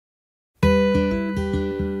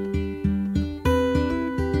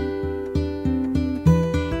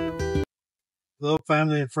Hello,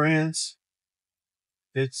 family and friends.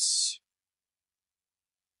 It's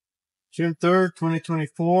June 3rd,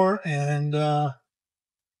 2024, and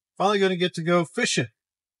finally going to get to go fishing.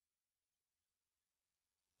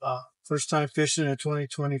 First time fishing in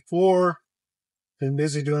 2024. Been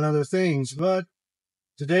busy doing other things, but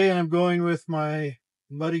today I'm going with my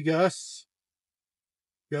buddy Gus.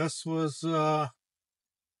 Gus was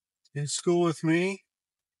in school with me,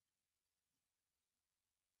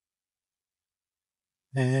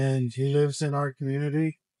 and he lives in our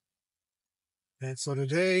community. And so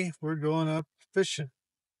today we're going up fishing.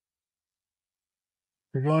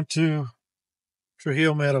 We're going to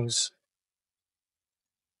Trujillo Meadows.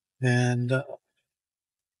 And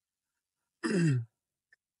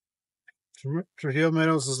Trujillo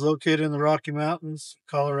Meadows is located in the Rocky Mountains,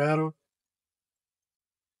 Colorado.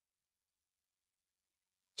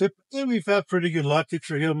 Typically, we've had pretty good luck at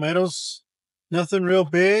Trujillo Meadows. Nothing real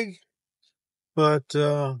big, but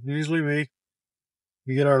usually we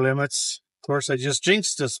get our limits. Of course, I just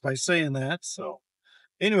jinxed us by saying that. So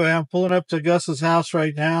anyway, I'm pulling up to Gus's house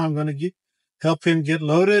right now. I'm going to help him get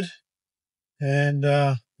loaded, and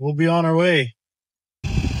we'll be on our way.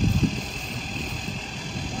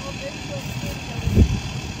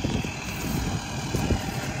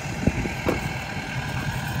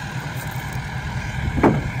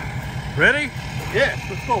 Ready? Yeah,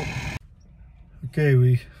 let's go. Okay,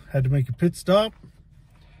 we had to make a pit stop,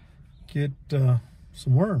 get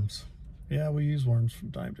some worms. Yeah, we use worms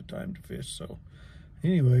from time to time to fish. So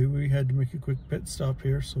anyway, we had to make a quick pit stop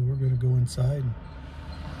here. So we're going to go inside and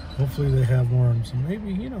hopefully they have worms and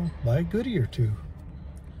maybe, you know, buy a goodie or two.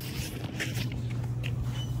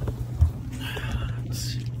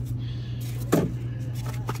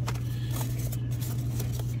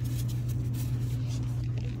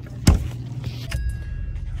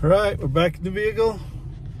 All right, we're back in the vehicle.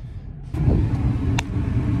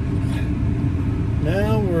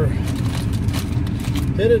 Now we're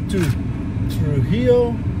headed to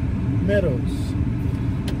Trujillo Meadows.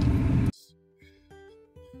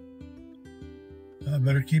 I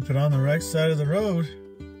better keep it on the right side of the road.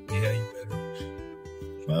 Yeah, you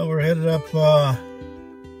better. Well, we're headed up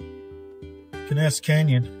Kness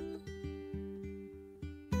Canyon.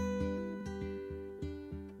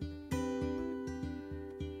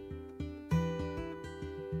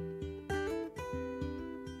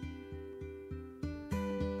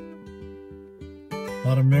 A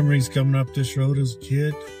lot of memories coming up this road as a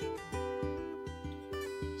kid.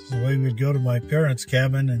 This is the way we'd go to my parents'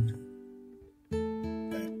 cabin and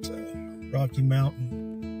at Rocky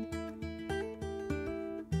Mountain.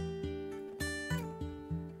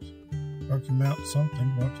 Rocky Mountain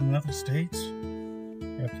something, Rocky Mountain Estates,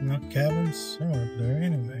 Rocky Mountain Cabins, somewhere up there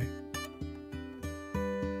anyway.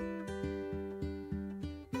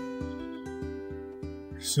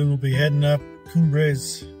 Soon we'll be heading up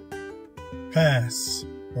Cumbres Pass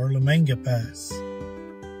or La Manga Pass.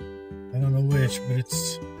 I don't know which, but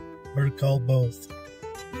it's heard called both.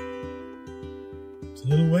 It's a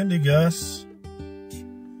little windy, Gus.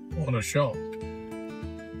 What a shock.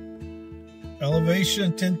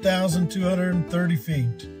 Elevation 10,230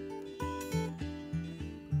 feet.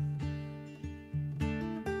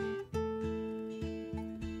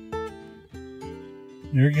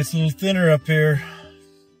 Air gets a little thinner up here.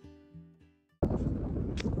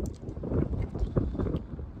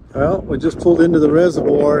 Well, we just pulled into the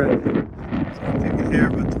reservoir and you can hear,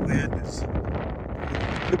 but the wind is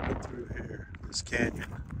flipping through here, this canyon.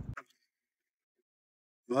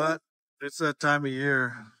 But it's that time of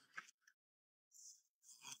year.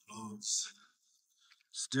 It's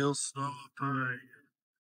still snow up high.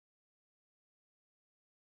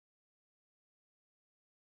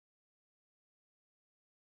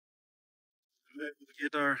 We'll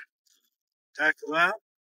get our tackle out,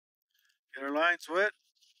 get our lines wet.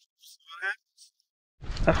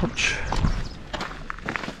 Ouch.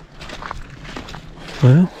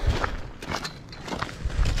 Well.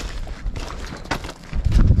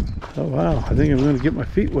 Oh wow, I think I'm going to get my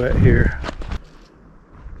feet wet here.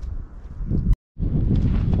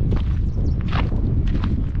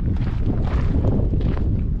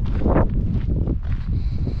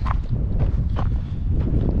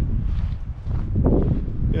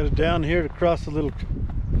 Got it down here to cross a little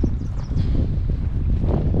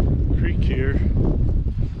creek here.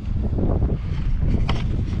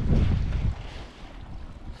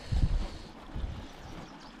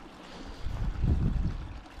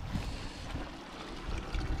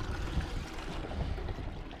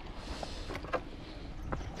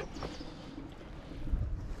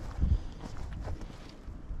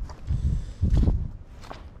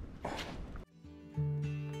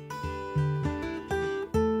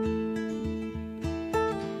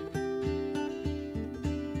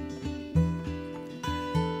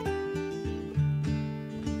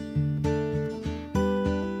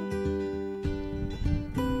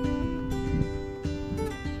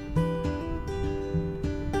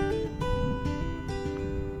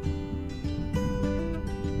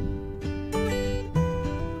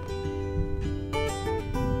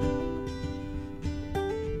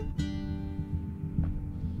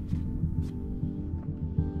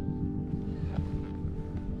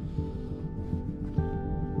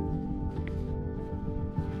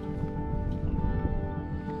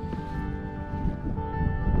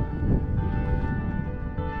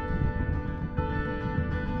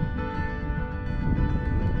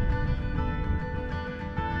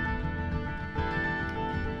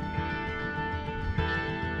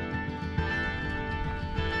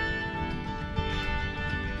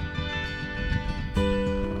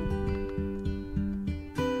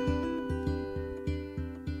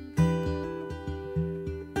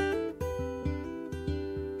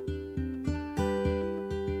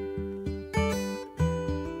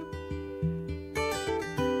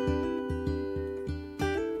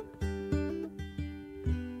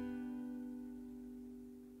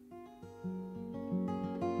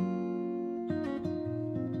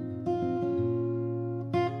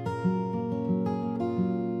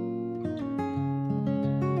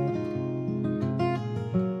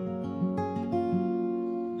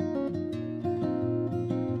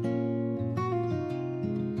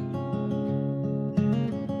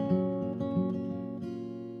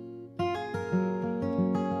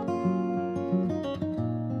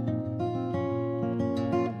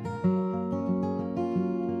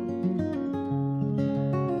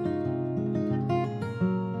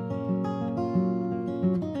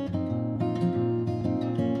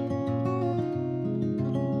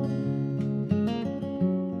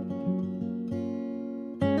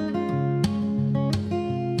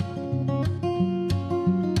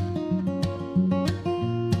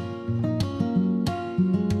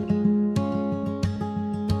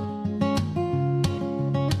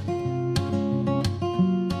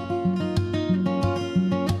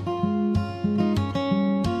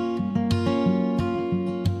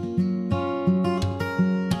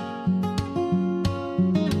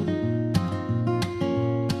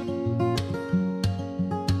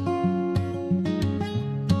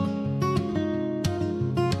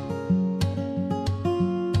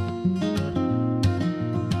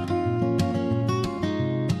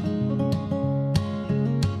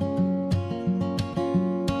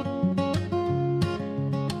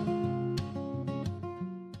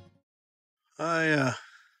 I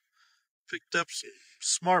picked up some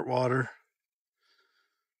smart water,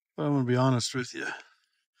 but I'm going to be honest with you.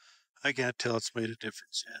 I can't tell it's made a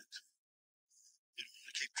difference yet. You don't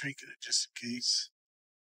want to keep drinking it just in case.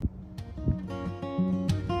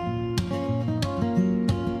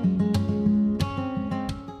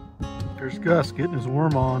 There's Gus getting his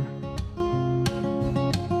worm on.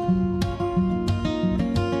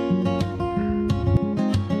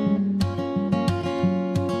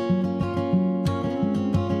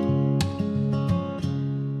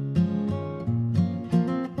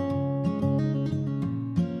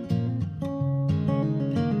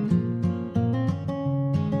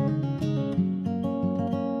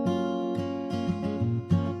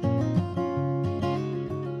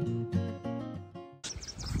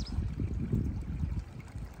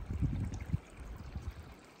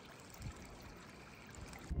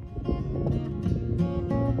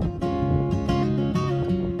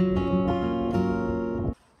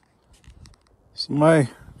 So my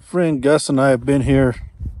friend Gus and I have been here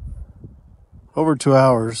over 2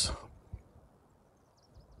 hours,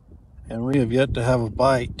 and we have yet to have a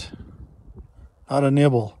bite, not a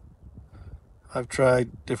nibble. I've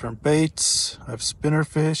tried different baits, I've spinner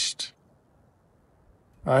fished.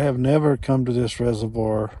 I have never come to this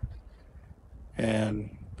reservoir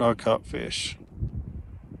and not caught fish.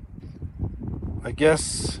 I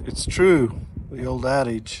guess it's true, the old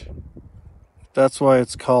adage. That's why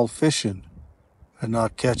it's called fishing and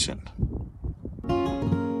not catching.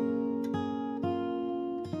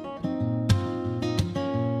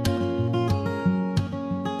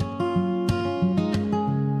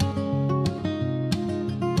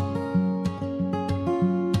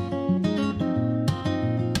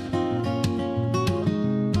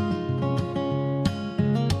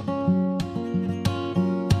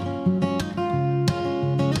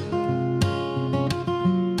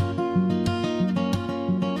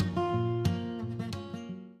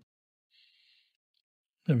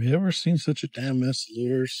 Have you ever seen such a damn mess of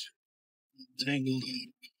lures tangled up?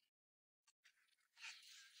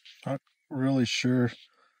 Not really sure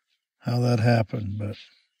how that happened, but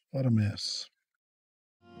what a mess.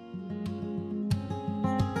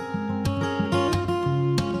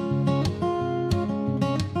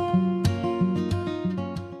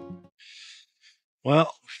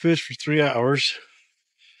 Well, fished for 3 hours.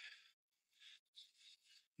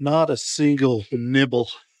 Not a single nibble.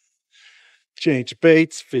 Changed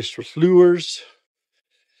baits, fished with lures.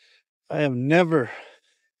 I have never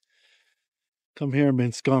come here and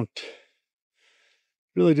been skunked.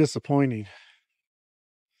 Really disappointing.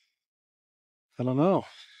 I don't know.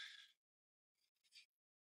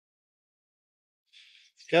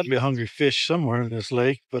 Got to be a hungry fish somewhere in this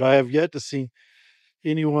lake, but I have yet to see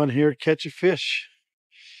anyone here catch a fish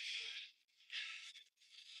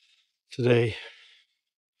today.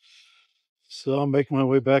 So I'll make my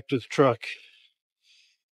way back to the truck.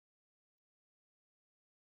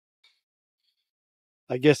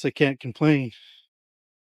 I guess I can't complain.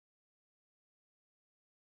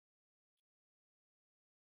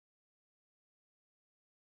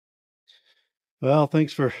 Well,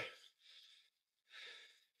 thanks for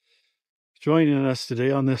joining us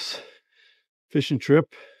today on this fishing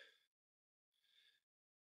trip.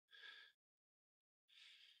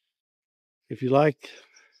 If you like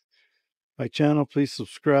my channel, please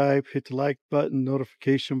subscribe, hit the like button,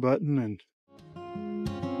 notification button, and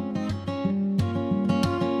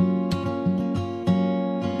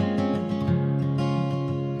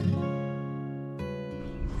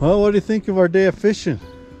well, what do you think of our day of fishing?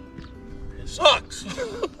 It sucks.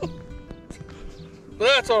 But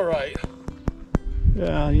that's all right.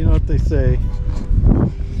 Yeah, you know what they say.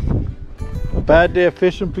 A bad day of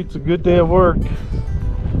fishing beats a good day of work.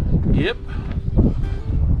 Yep.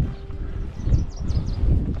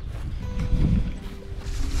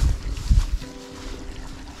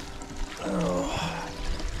 Oh.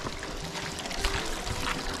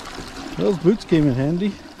 Those boots came in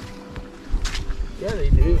handy. Yeah, they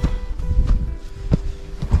do.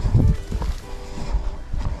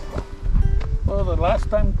 Well, the last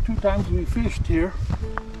time, 2 times we fished here,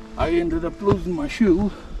 I ended up losing my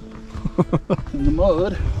shoe in the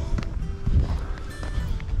mud.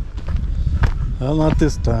 Well, not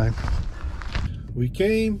this time. We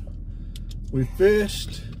came, we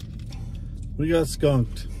fished, we got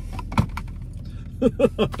skunked.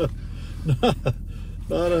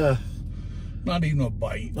 Not even a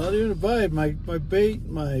bite. Not even a bite. My bait,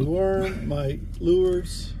 my worm, my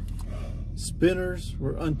lures, spinners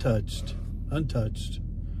were untouched.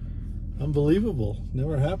 Unbelievable.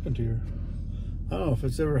 Never happened here. I don't know if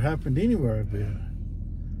it's ever happened anywhere I've been.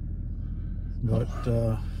 But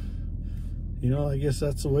you know, I guess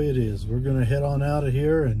that's the way it is. We're going to head on out of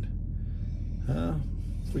here, and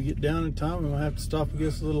if we get down in time, we might have to stop and get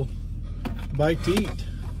us a little bite to eat.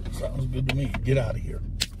 Sounds good to me. Get out of here.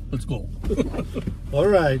 Let's go. All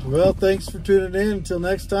right. Well, thanks for tuning in. Until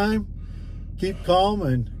next time, keep calm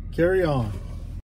and carry on.